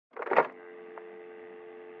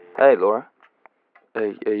Hey, Laura.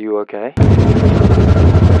 Are you okay? We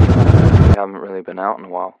haven't really been out in a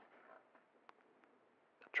while.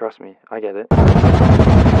 Trust me, I get it.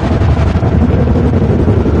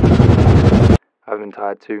 I've been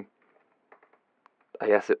tired too. I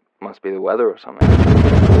guess it must be the weather or something.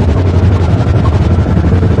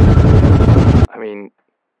 I mean,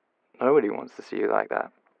 nobody wants to see you like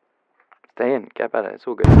that. Stay in, get better, it's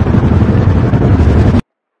all good.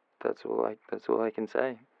 That's all I can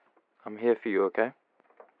say. I'm here for you, okay?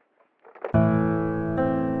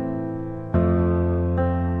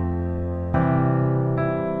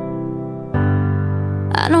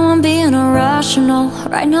 I know I'm being irrational.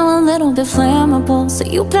 Right now I'm a little bit flammable, so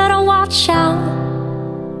you better watch out.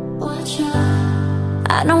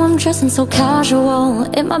 I know I'm dressing so casual.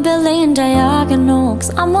 It might be laying diagonal,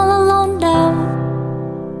 'cause I'm all alone now.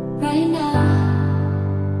 Right now.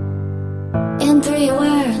 In 3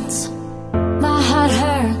 words, my heart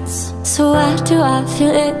hurts. So why do I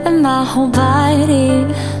feel it in my whole body?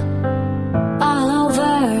 All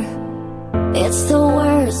over, it's the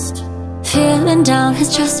worst. Feeling down has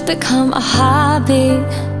just become a hobby.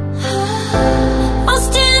 I'll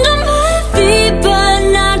stand on my feet, but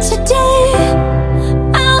not today.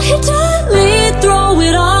 I'll hit delete, throw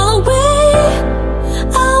it all away.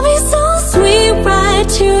 I'll be so sweet right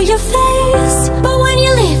to your face, but when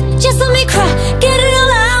you leave, just let me cry, get it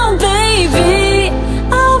all out, baby.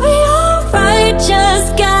 I'll be alright,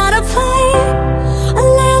 just gotta play a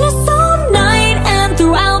little all night and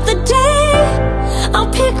throughout the day.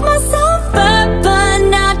 I'll pick myself up, but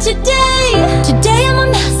not today. Today I'm a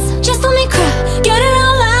mess, just let me cry, get it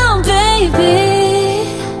all out, baby.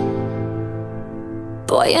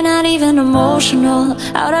 Boy, you're not even emotional.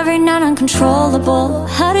 Out every night, uncontrollable.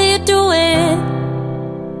 How do you do it?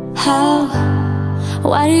 How?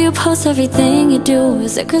 Why do you post everything you do?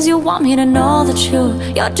 Is it 'cause you want me to know that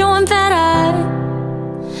you're doing better?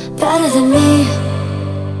 Better than me.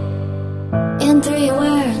 In 3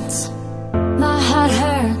 words, my heart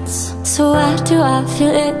hurts. So why do I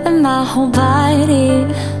feel it in my whole body?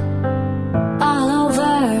 All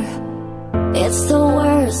over, it's the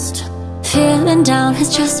worst. Feeling down has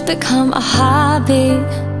just become a hobby.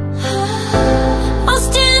 I'll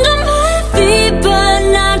stand on my feet, but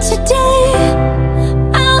not today.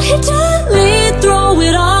 I'll hit delete, throw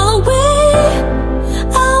it all away.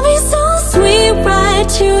 I'll be so sweet right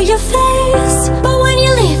to your face, but when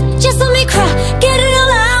you leave, just let me cry, get it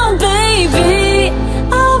all out, baby.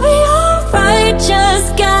 I'll be alright,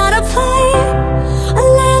 just gotta play a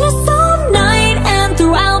little all night and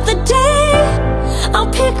throughout the day. I'll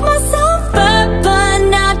pick myself up, but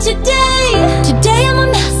not today. Today I'm a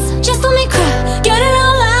mess, just let me cry, get it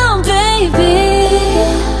all out, baby.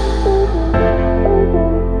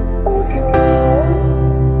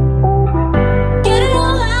 Get it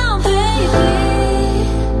all out, baby.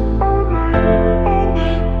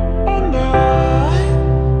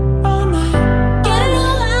 Get it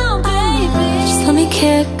all out, baby. Just let me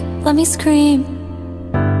kick, let me scream.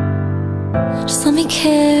 Just let me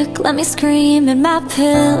kick, let me scream in my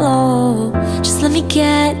pillow. Just let me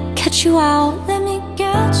get you out. Let me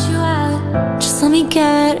get you out. Just let me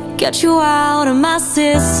get you out of my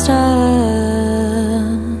system.